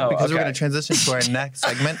just want to, Oh, because we're okay. going to transition to our next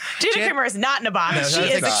segment. Jada Kramer is not in a box. No, she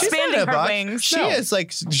that's is like- she's expanding not in a her box. wings. She is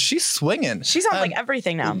like, she's swinging. She's on like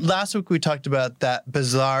everything now. Last week we talked about that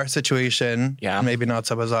bizarre situation, Yeah. maybe not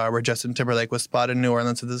so bizarre, where Justin Timberlake was spotted in New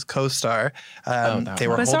Orleans with his co-star. no. They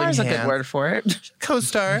were Bizarre holding Co-star's a good hands. word for it.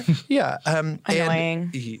 Co-star, yeah.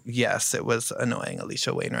 Annoying. Yes, it was annoying.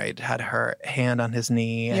 Alicia Wainwright had her hand on his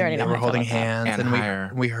knee, You already and know they were how I feel holding about that. hands. And And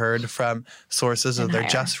higher. we heard from sources of And they're higher.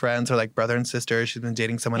 just friends or like brother and sister. She's been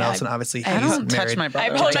dating someone Yeah, else, and obviously I he's don't touch married. my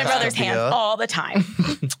brother. I hold my Just brother's a hands deal. all the time.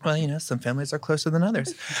 Well, some families are closer than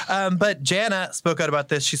others. But Jana spoke out about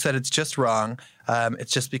this. She said it's just wrong.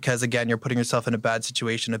 It's just because, again, you're putting yourself in a bad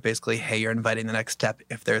situation of basically, hey, you're inviting the next step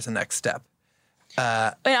if there's a next step.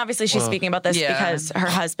 And obviously she's speaking about this Yeah. because her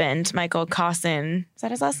husband, Michael Cossin, is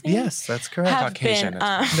that his last name? Yes, that's correct. Have Caucasian, been,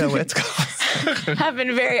 No, it's have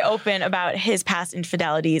been very open about his past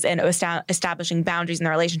infidelities and establishing boundaries in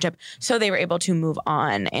their relationship. So they were able to move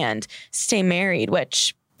on and stay married,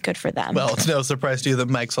 which good for them. Well, it's no surprise to you that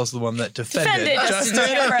Mike's also the one that defended Justin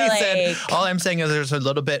He said, Timberlake. all I'm saying is there's a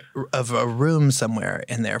little bit of a room somewhere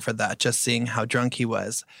in there for that. Just seeing how drunk he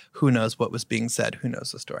was. Who knows what was being said? Who knows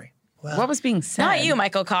the story? Well, What was being said? Not you,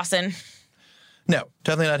 Michael Cossin. no,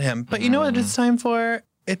 definitely not him. But you know what it's time for?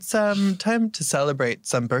 It's time to celebrate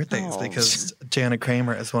some birthdays because Jana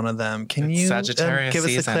Kramer is one of them. Can It's you Sagittarius give us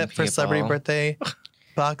a season, clip for celebrity people. birthday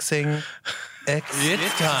boxing? It's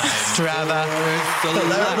time Strava. for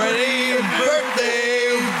Celebrity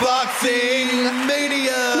Birthday Boxing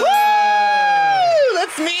Mania.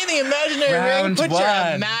 That's me in the imaginary ring. Round Put your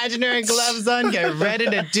one. imaginary gloves on. Get ready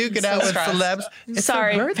to duke it out with stressed. celebs. It's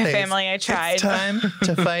Sorry, their birthdays. family, I tried. It's time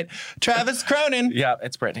to fight. Travis Cronin. Yeah,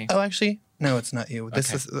 it's Brittany. Oh, actually, no, it's not you.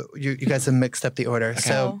 This is you guys have mixed up the order.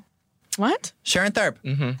 So What? Sharon Tharp,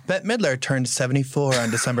 Bette Midler turned 74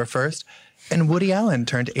 on December 1st, and Woody Allen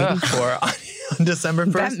turned 84 on December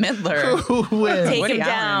 1st. Bette Midler. Who wins? Take Woody him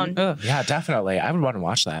Allen. down. Ugh. Yeah, definitely. I would want to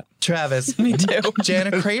watch that. Travis. Me too.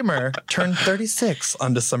 Jana Kramer turned 36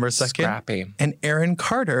 on December 2nd. Scrappy. And Aaron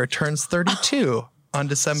Carter turns 32 on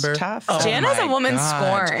December. Tough. Jana's a my woman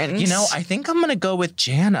God. scorned. You know, I think I'm gonna go with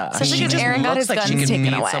Jana. Especially She 'cause just Aaron got looks his like she guns can taken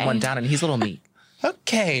beat away. someone down, and he's a little meat.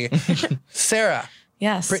 Okay. Sarah.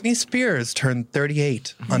 Yes. Britney Spears turned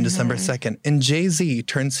 38 on December 2nd, and Jay-Z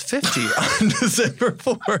turns 50 on December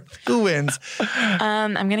 4th. Who wins?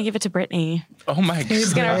 I'm gonna give it to Brittany. Oh my god,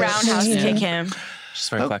 She's gonna roundhouse kick him. She's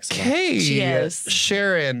very flexible. Okay. She is.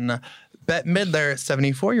 Sharon. Bette Midler,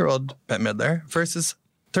 74-year-old Bette Midler versus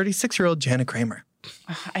 36-year-old Jana Kramer.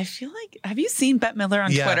 I feel like, have you seen Bette Midler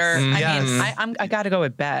on Yes. Twitter? Yes. I mean, I got to go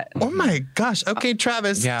with Bette. Oh my gosh. Okay,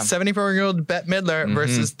 Travis. Yeah. 74-year-old Bette Midler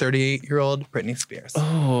versus 38-year-old Britney Spears.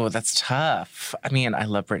 Oh, that's tough. I mean, I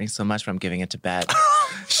love Brittany so much, but I'm giving it to Bette.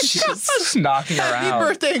 She's just knocking her Happy out.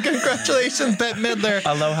 birthday and congratulations, Bette Midler.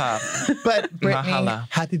 Aloha. But Brittany, Mahala.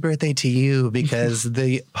 happy birthday to you because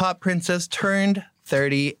the pop princess turned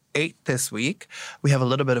 38 this week. We have a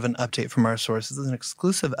little bit of an update from our sources, an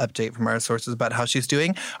exclusive update from our sources about how she's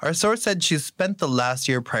doing. Our source said she's spent the last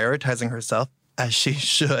year prioritizing herself, as she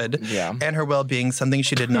should, Yeah. and her well-being, something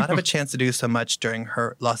she did not have a chance to do so much during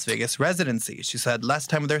her Las Vegas residency. She said less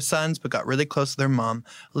time with her sons, but got really close with her mom,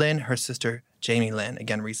 Lynn, her sister, Jamie Lynn,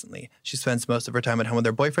 again recently. She spends most of her time at home with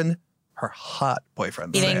her boyfriend, her hot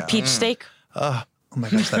boyfriend. Eating Yeah. peach steak. Oh my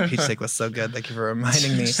gosh, that peach steak was so good. Thank you for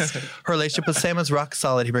reminding me. Her relationship with Sam is rock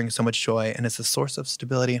solid. He brings so much joy and is a source of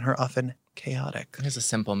stability in her often chaotic. He's a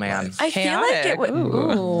simple man. I feel like it Chaotic. would. Ooh,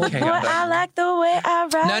 boy, Chaotic. I like the way I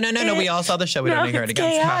ride. No. We all saw the show. We No, don't need her it's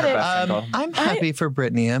again. chaotic. I'm happy for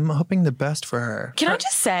Brittany. I'm hoping the best for her. Can I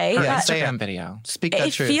just say Yeah, that say Instagram video. Speak that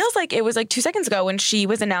it truth. feels like it was like 2 seconds ago when she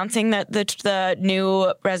was announcing that the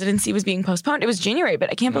new residency was being postponed. It was January, but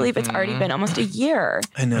I can't believe it's already been almost a year.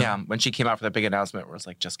 I know. Yeah, when she came out for the big announcement, it was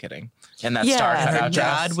like, just kidding. And that Yeah. star And Her cutout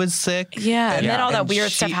dad dress. was sick. Yeah, and then all that and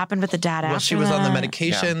weird stuff she- happened with the dad Well, after she was on the that.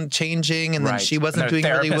 medication, changing, and then Right. she wasn't And doing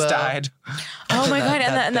their really well. therapist died. Oh my god!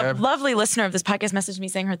 And that the lovely listener of this podcast messaged me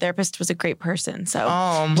saying her therapist was a great person. So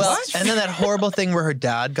Well, and then that horrible thing where her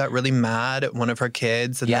dad got really mad at one of her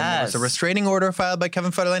kids, and then there was a Yes. restraining order filed by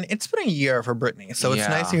Kevin Federline. It's been a year for Brittany, so it's Yeah.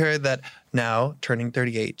 nice to hear that now, turning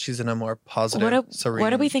 38, she's in a more positive, serene.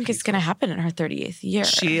 what do we think is going to happen in her 38th year?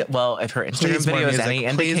 Well, if her Instagram Please more video is music.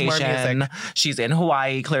 any Please more indication, music. she's in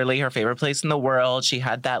Hawaii, clearly her favorite place in the world. She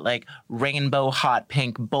had that like rainbow hot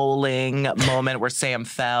pink bowling moment where Sam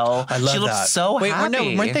fell. I love she looked that. so Wait,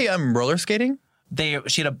 happy. weren't they roller skating?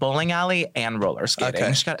 She had a bowling alley and roller skating.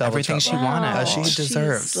 Okay, She got double everything trouble. she wanted. As she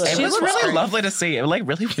deserves. She's- It was She really looks lovely to see. It like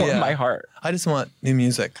really warmed Yeah. my heart. I just want new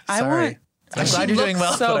music. Sorry. I'm She glad you're doing looks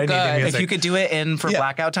well, so but I need good. new music. If you could do it for Yeah.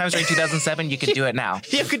 blackout times during 2007, you could do it now.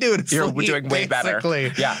 You could do it. You're asleep, doing way better.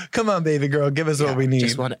 basically. Yeah. Come on, baby girl, give us what we need.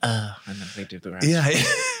 Just one, and then we do the rest. Yeah.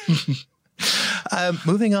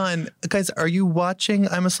 Moving on, guys, are you watching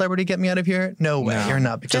I'm a Celebrity, Get Me Out of Here? No way, you're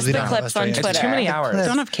not, because Just we the don't clips have on Australian. Twitter. It's too many hours. I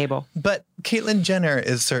don't have cable. But Caitlyn Jenner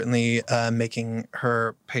is certainly making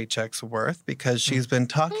her paychecks worth, because she's been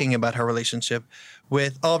talking about her relationship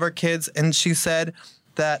with all of her kids. And she said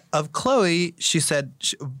that of Chloe, she said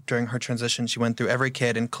during her transition, she went through every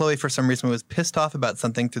kid. And Chloe, for some reason, was pissed off about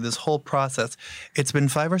something through this whole process. It's been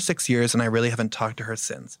 5 or 6 years, and I really haven't talked to her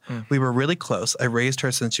since. We were really close. I raised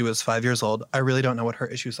her since she was 5 years old. I really don't know what her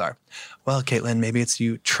issues are. Well, Caitlyn, maybe it's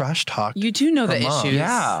you trash talked. You do know her the mom. issues.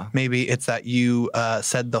 Yeah. Maybe it's that you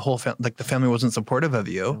said the whole the family wasn't supportive of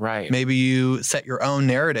you. Right. Maybe you set your own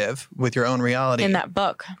narrative with your own reality. In that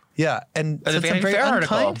book. Yeah, and The said some Vanity very Fair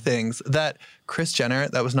unkind article. things that Kris Jenner,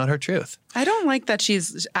 that was not her truth. I don't like that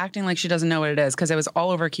she's acting like she doesn't know what it is, because it was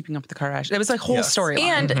all over Keeping Up with the Kardashians. It was like whole Yes.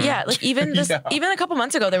 storyline. And yeah, like even even a couple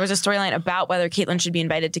months ago, there was a storyline about whether Caitlyn should be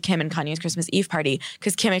invited to Kim and Kanye's Christmas Eve party,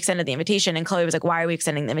 because Kim extended the invitation and Khloe was like, why are we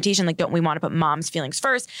extending the invitation? Like, don't we want to put mom's feelings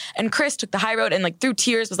first? And Kris took the high road and like through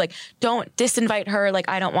tears was like, don't disinvite her. Like,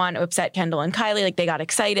 I don't want to upset Kendall and Kylie. Like, they got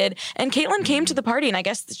excited. And Caitlyn came to the party and I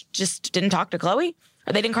guess just didn't talk to Khloe.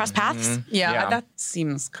 Or they didn't cross paths. yeah, that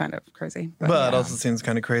seems kind of crazy. But Well, it also seems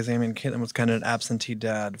kind of crazy. I mean, Caitlyn was kind of an absentee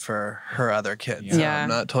dad for her other kids. So Yeah. I'm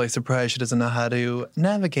not totally surprised she doesn't know how to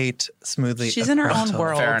navigate smoothly. She's a in her own parental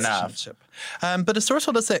world. Fair enough. relationship. But a source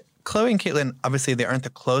told us that Khloe and Caitlyn, obviously, they aren't the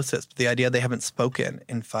closest. But the idea they haven't spoken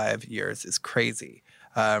in 5 years is crazy.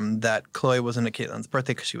 That Khloe wasn't at Caitlyn's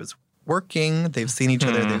birthday because she was working. They've seen each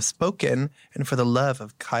other. They've spoken. And for the love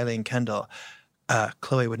of Kylie and Kendall,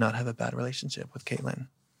 Khloe would not have a bad relationship with Caitlyn.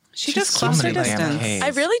 she just crossed her Somebody damn distance. hates. I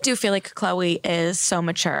really do feel like Khloe is so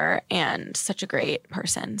mature and such a great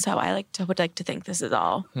person. So I would like to think this is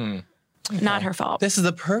all not her fault. This is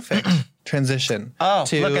a perfect transition Oh,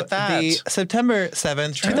 to look at that. the September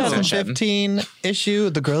 7th, 2015 issue,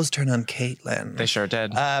 The Girls Turn on Caitlyn. They sure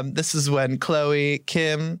did. This is when Khloe,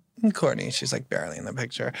 Kim, and Courtney, she's like barely in the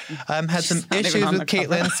picture, had some not even issues on with the cover.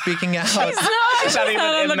 Caitlyn speaking out. She's not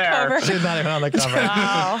even in there. She's not even on the cover.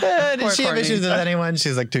 Did Poor she have Courtney. issues with anyone?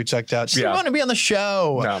 She's like too checked out. She didn't Yeah. want to be on the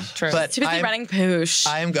show. No. True. But Too busy running poosh.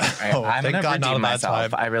 I'm going. Oh, I'm thank gonna God, not redeem on that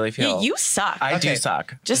myself. time. I really feel. You suck. I Okay. do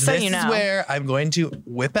suck. Just so This you know. is where I'm going to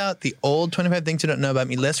whip out the old 25 things you don't know about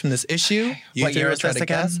me list from this issue. You What three year will is try this to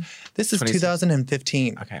again? guess. This is 26.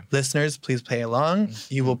 2015. Okay. Listeners, please play along.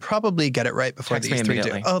 You will probably get it right before Text me these three do.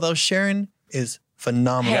 immediately. Although Sharon is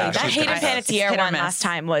phenomenal. Hey, Yeah, that she's Hayden good. Panettiere Hit or one miss. last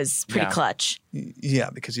time was pretty Yeah. clutch. Yeah,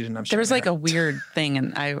 because you didn't have There was Sharon like here. a weird thing,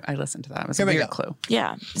 and I listened to that. It was Here a we weird go. clue.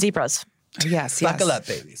 Yeah, zebras. Yes, yes. Buckle up,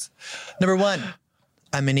 babies. Number 1,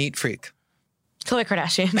 I'm an eat freak. Khloe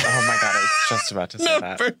Kardashian. Oh my God, I was just about to say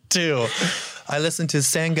that. Number 2, I listen to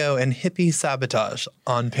Sango and Hippie Sabotage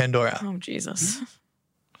on Pandora. Oh, Jesus.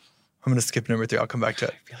 I'm going to skip number 3. I'll come back to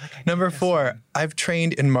it. Number 4, I've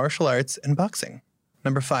trained in martial arts and boxing.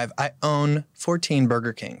 Number 5, I own 14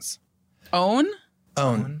 Burger Kings. Own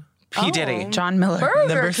Own. P. Diddy. John Miller. Burger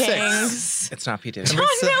Number 6. Kings. It's not P. Diddy. Number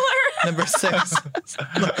John Number 6.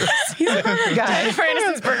 He's a burger guy. Jennifer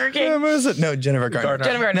Aniston's Burger King. No, Jennifer Garner.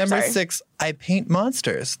 Jennifer Garner, Number sorry. 6, I paint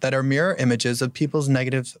monsters that are mirror images of people's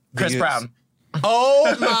negative Chris views. Brown.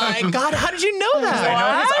 Oh my God, how did you know I that?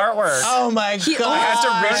 know his artwork. Oh my God. I had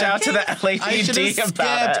to reach out to the I should have LAPD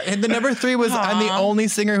about skipped. it. And the number 3 was I'm the only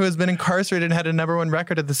singer who has been incarcerated and had a number 1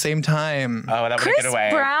 record at the same time. Oh, that would Chris get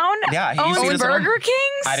away. Brown Yeah, he owns used to this Burger one.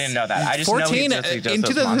 Kings? I didn't know that. I just know 14 he just in does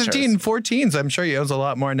 2015, monsters. 14s. I'm sure he owns a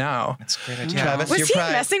lot more now. That's a great idea. Travis, Was your he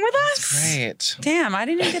pride. messing with us? Great. Damn, I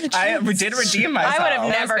didn't even get a I chance. did redeem myself. I would have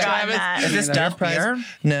never Travis. gotten that. Is this Your Duff prize- beer?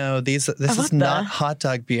 No, this is what not the- hot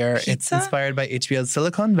dog beer. It's Pizza? inspired by HBO's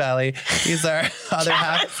Silicon Valley. These are other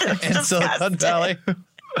half in Silicon Valley.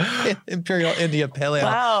 Imperial India Pale Ale.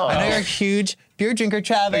 Wow. I know you're a huge beer drinker,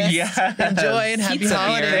 Travis. Yes. Enjoy and happy Pizza beer.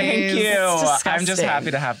 holidays. Thank you. It's I'm just disgusting.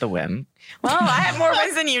 happy to have the win. Well, I have more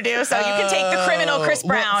wins than you do, so you can take the criminal Chris well,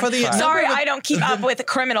 Brown. for the Sorry, number of- I don't keep up with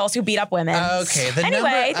criminals who beat up women. Okay, the Anyway,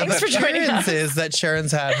 number thanks of for joining us. appearances that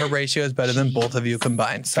Sharon's had, her ratio is better than both of you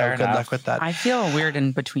combined. So Fair good enough. luck with that. I feel weird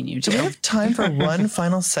in between you two. Do we have time for one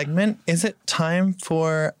final segment? Is it time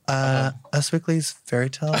for Us Weekly's fairy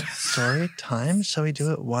tale story time? Shall we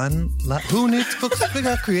do it Who needs books? We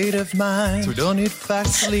got creative minds. We don't need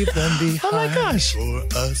facts to leave them behind. Oh my gosh. For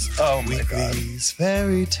Us Oh my God. Weekly's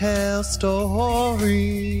fairy tale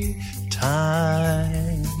story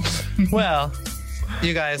time. Well,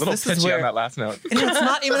 you guys, Little this is pitchy where on that last note. And it's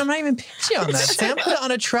not even. I'm not even pitchy on that. Sam put it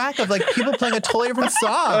on a track of like people playing a totally different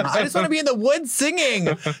song. I just want to be in the woods singing.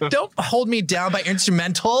 Don't hold me down by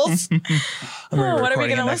instrumentals. I'm Oh, what are we re-recording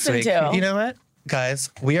gonna it next listen week. to? You know what, guys?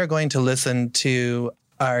 We are going to listen to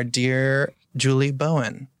our dear Julie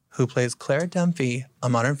Bowen, who plays Claire Dunphy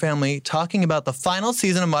on Modern Family, talking about the final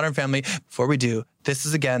season of Modern Family. Before we do, this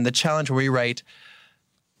is again the challenge where we write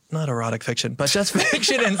not erotic fiction, but just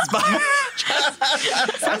fiction inspired.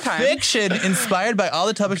 Fiction inspired by all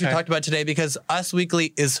the topics we talked about today, because Us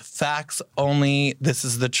Weekly is facts only. This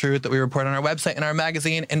is the truth that we report on our website and our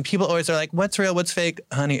magazine. And people always are like, what's real? What's fake?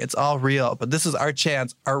 Honey, it's all real. But this is our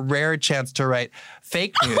chance, our rare chance to write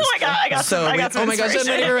fake news. Oh my God, I got some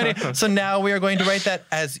inspiration. You're ready. So now we are going to write that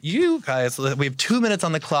as you guys, we have 2 minutes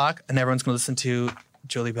on the clock, and everyone's going to listen to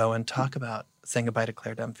Julie Bowen talk about saying goodbye to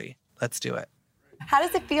Claire Dunphy. Let's do it. How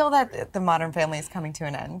does it feel that the Modern Family is coming to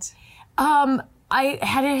an end? I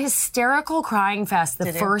had a hysterical crying fest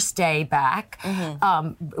the first day back.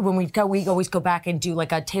 When we always go back and do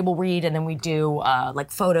like a table read, and then we do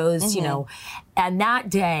like photos, you know. And that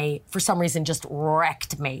day, for some reason, just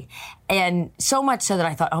wrecked me. And so much so that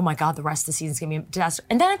I thought, oh my God, the rest of the season's gonna be a disaster.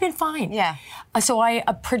 And then I've been fine. Yeah. So I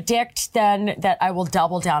predict then that I will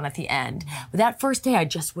double down at the end. But that first day, I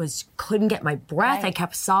just couldn't get my breath. I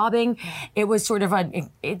kept sobbing. It was sort of at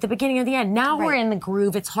the beginning of the end. Now we're in the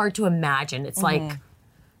groove. It's hard to imagine. It's like,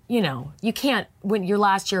 you know, you can't, when your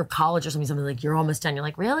last year of college or something like, you're almost done. You're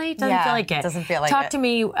like, really? Doesn't feel like it. Doesn't feel like Talk it. to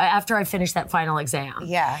me after I finish that final exam.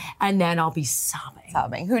 Yeah. And then I'll be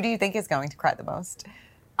sobbing. Who do you think is going to cry the most?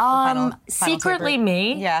 Secretly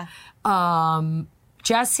me. Yeah.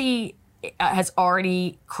 Jesse has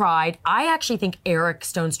already cried. I actually think Eric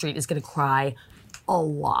Stone Street is going to cry a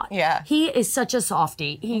lot. Yeah. He is such a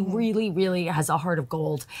softie. He really, really has a heart of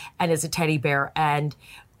gold and is a teddy bear. And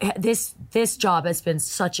this job has been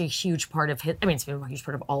such a huge part of his, I mean, it's been a huge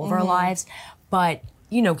part of all of our lives, but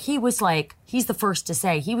you know, he was like, he's the first to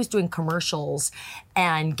say, he was doing commercials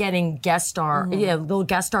and getting guest star, little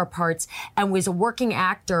guest star parts, and was a working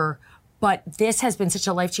actor, but this has been such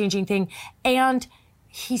a life-changing thing. And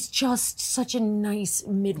he's just such a nice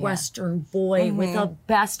Midwestern boy with a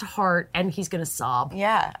best heart, and he's gonna sob.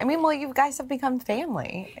 Yeah. I mean, well, you guys have become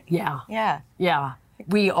family. Yeah. Yeah. Yeah.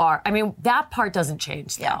 We are. I mean, that part doesn't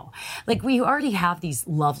change, though. Like, we already have these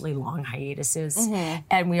lovely long hiatuses,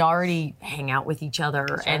 and we already hang out with each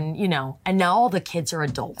other, and, you know, and now all the kids are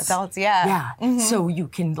adults. Yeah. Yeah. So you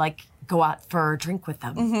can, like, go out for a drink with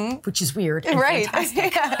them, which is weird and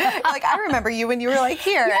fantastic. Like, I remember you when you were, like,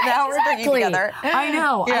 here, and now we're drinking together. I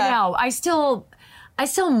know. I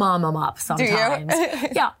still mom them up sometimes. Do you?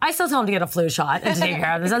 Yeah, I still tell them to get a flu shot and to take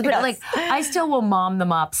care of themselves. But like, I still will mom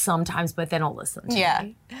them up sometimes, but they don't listen to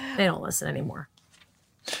me. They don't listen anymore.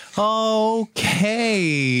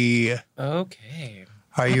 Okay.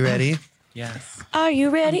 Are you ready? Yes. Are you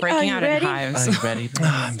ready? I'm breaking out in ready? hives. Are you ready?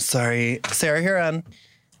 I'm sorry. Sarah, you're on.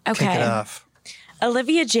 Okay. Kick it off.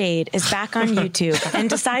 Olivia Jade is back on YouTube and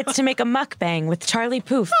decides to make a mukbang with Charlie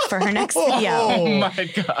Puth for her next video. Oh my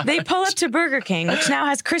God. They pull up to Burger King, which now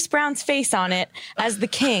has Chris Brown's face on it as the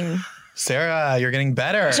king. Sarah, you're getting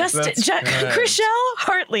better. Chriselle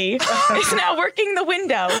Hartley is now working the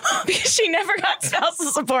window because she never got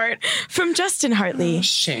spousal support from Justin Hartley.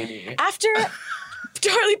 Shady. After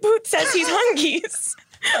Charlie Puth says he's hungies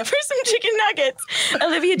for some chicken nuggets,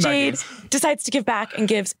 Olivia Jade decides to give back and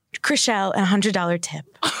gives Chriselle a $100 tip.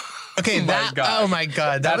 Okay, oh my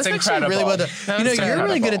God. That That's was actually incredible. really well done. You know, you're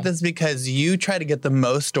really good at this because you try to get the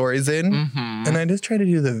most stories in, and I just try to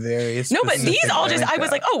do the very No, but these specific all just, things. I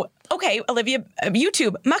was like, oh, okay, Olivia,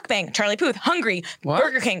 YouTube, mukbang, Charlie Puth, hungry,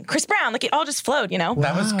 Burger King, Chris Brown, like it all just flowed, you know?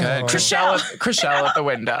 That was good. Chriselle at the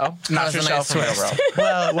window. Not That was a Chriselle nice from twist. Real World.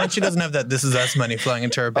 Well, once she doesn't have that This Is Us money flowing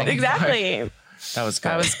into her bank. Exactly. That was good.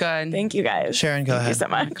 That was good. Thank you guys. Sharon, go ahead.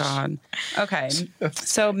 Thank you so much. God. Okay.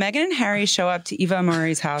 So Meghan and Harry show up to Eva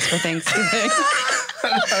Murray's house for Thanksgiving.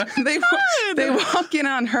 they walk in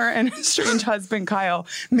on her and her strange husband Kyle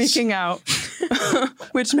making out,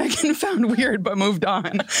 which Meghan found weird but moved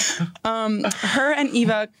on. Her and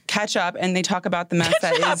Eva catch up and they talk about the mess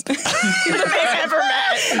that is. They've ever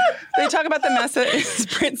met. They talk about the mess that is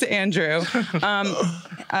Prince Andrew.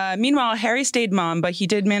 Meanwhile, Harry stayed mum, but he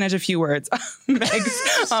did manage a few words. Meg's,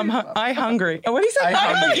 I hungry. What did he say?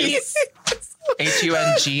 I hungies.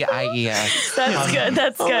 HUNGIES. That's good.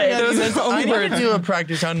 That's good. I need to do a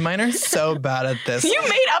practice round. Mine are so bad at this. You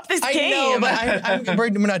made up this I game. know, but we're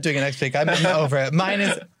not doing it next week. I'm over it. Mine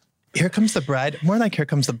is Here Comes the Bride. More like Here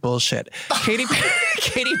Comes the Bullshit. Katy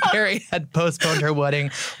Perry had postponed her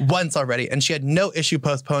wedding once already, and she had no issue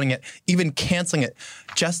postponing it, even canceling it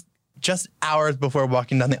just hours before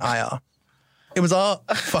walking down the aisle. It was all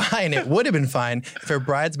fine. It would have been fine if her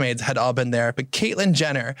bridesmaids had all been there. But Caitlyn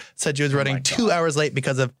Jenner said she was running 2 hours late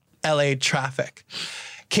because of LA traffic.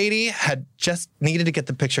 Katy had just needed to get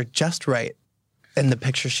the picture just right and the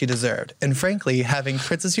picture she deserved. And frankly, having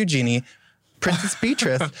Princess Eugenie Princess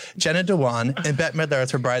Beatrice, Jenna Dewan, and Bette Midler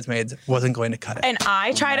as her bridesmaids wasn't going to cut it. And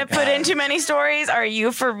I try to put in too many stories. Are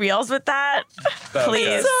you for reals with that?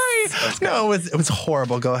 Please. Sorry. No, it was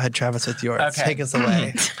horrible. Go ahead, Travis, with yours. Okay. Take us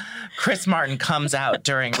away. Chris Martin comes out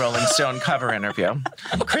during Rolling Stone cover interview.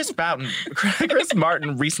 Chris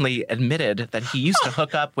Martin recently admitted that he used to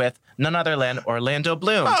hook up with none other than Orlando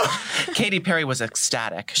Bloom. Katy Perry was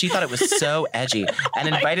ecstatic. She thought it was so edgy and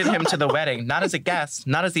invited him to the wedding, not as a guest,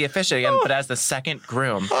 not as the officiant, but as the second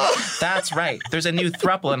groom. That's right. There's a new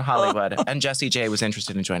throuple in Hollywood, and Jessie J was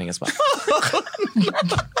interested in joining as well.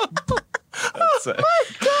 That's it.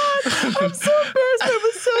 I'm so embarrassed. That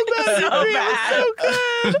was so bad. So bad. So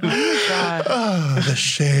good. Oh, God. Oh, the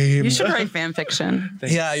shame. You should write fan fiction.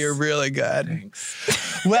 Yeah, you're really good.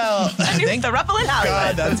 Thanks. Well, The Ruffle in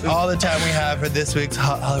Hollywood. God, that's all the time we have for this week's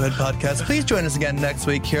Hot Hollywood podcast. Please join us again next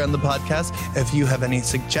week here on the podcast. If you have any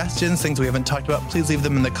suggestions, things we haven't talked about, please leave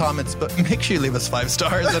them in the comments, but make sure you leave us 5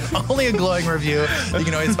 stars and only a glowing review. You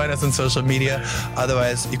can always find us on social media.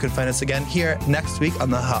 Otherwise, you can find us again here next week on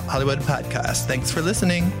the Hot Hollywood podcast. Thanks for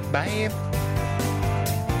listening. Bye.